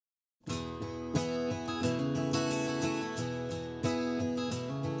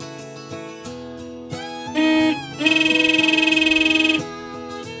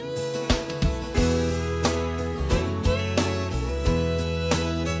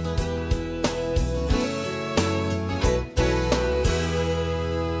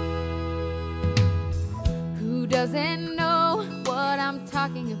doesn't know what I'm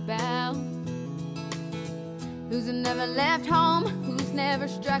talking about, who's never left home, who's never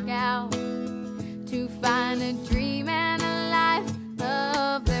struck out to find a dream and a life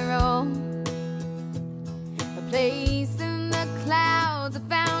of their own, a place in the clouds, a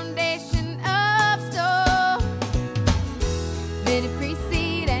foundation of stone. Many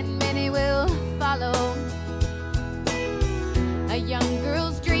precede and many will follow. A young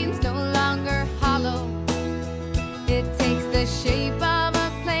girl's dreams no longer hollow. It takes the shape of a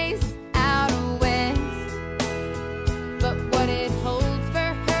place out west, but what it holds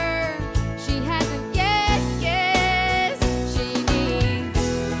for her, she hasn't yet guessed. She needs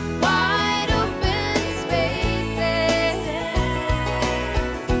wide open spaces,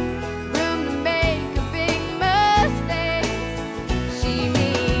 room to make a big mistake. She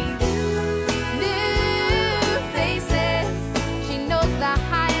needs new faces. She knows the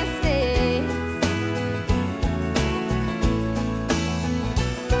highest stakes.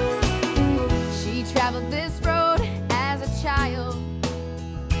 She traveled this road as a child,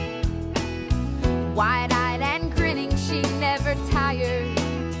 wide-eyed and grinning, she never tired.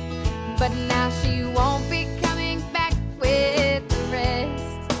 But now she won't be coming back with the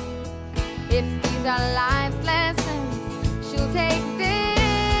rest. If these are life's lessons, she'll take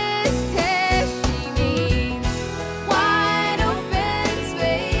this test. She needs wide open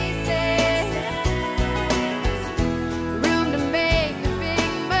spaces, room to make a big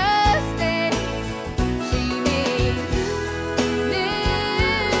mistake. She needs new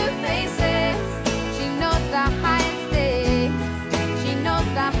faces. She knows the highest stakes. She knows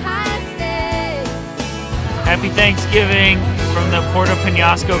the highest stakes. Happy Thanksgiving from the Puerto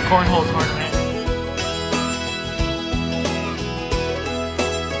Penasco Cornhole Tournament.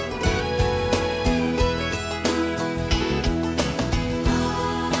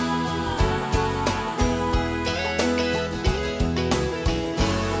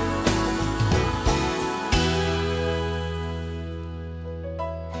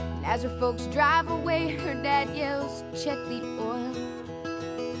 As her folks drive away, her dad yells, "Check the oil."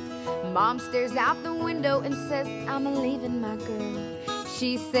 Mom stares out the window and says, "I'm leaving my girl."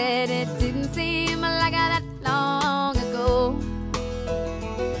 She said it didn't seem like that long ago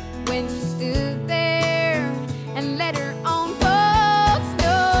when she stood there and let her own folks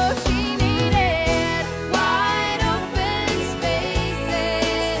know she needed wide open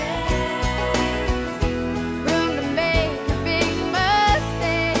spaces, room to make a big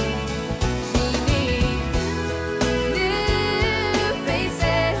mistake. She needs new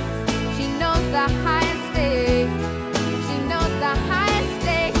faces. She knows the highest stakes. She knows the highest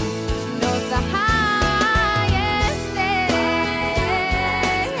stakes. She knows the highest stakes.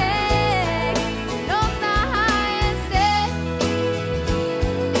 She knows the highest stakes.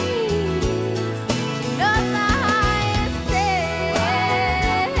 She knows the highest stakes.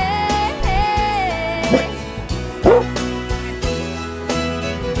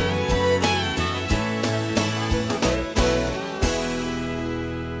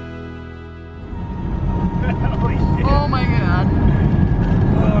 Oh my god.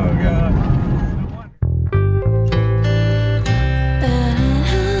 Oh god.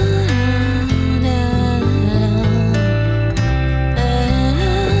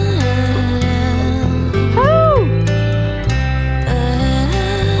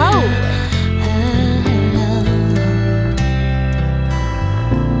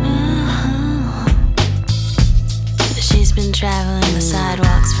 She's been traveling the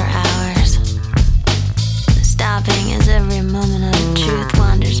sidewalks for hours, stopping as every moment of truth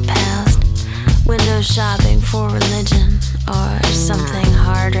wanders past. Window shopping for religion or something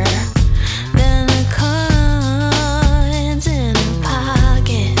harder than the coins in her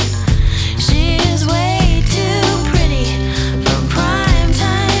pocket. She is way too pretty for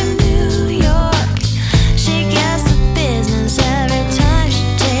primetime New York. She gets the business every time she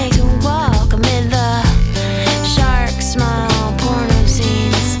takes a walk amid the shark smile porno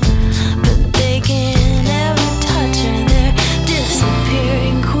scenes, but they can't ever touch her. They're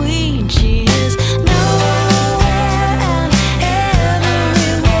disappearing queen. She is nowhere and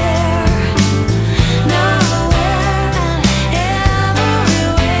everywhere, nowhere and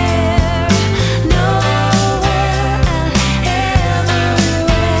everywhere, nowhere and everywhere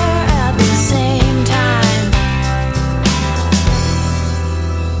at the same time.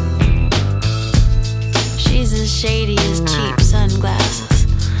 She's as shady as cheap sunglasses,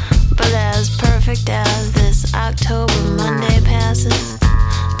 but as perfect as this October Monday passes.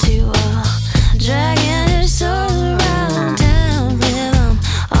 To dragging her soul around town with 'em,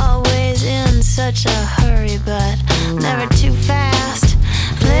 always in such a hurry, but never too fast.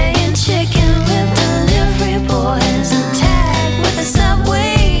 Playing chicken with delivery boy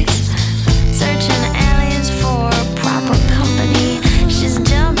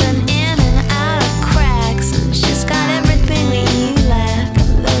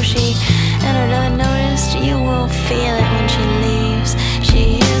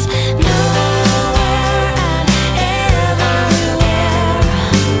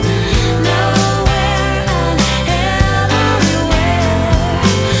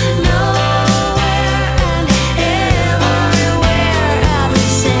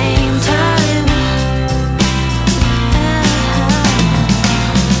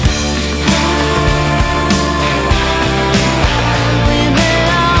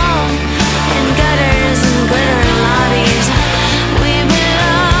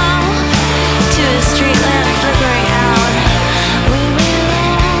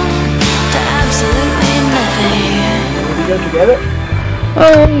guys together? Oh,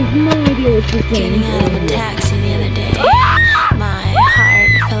 I have no idea what you're saying. Getting out of a taxi the other day, my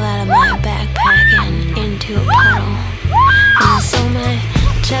heart fell out of my backpack and into a puddle.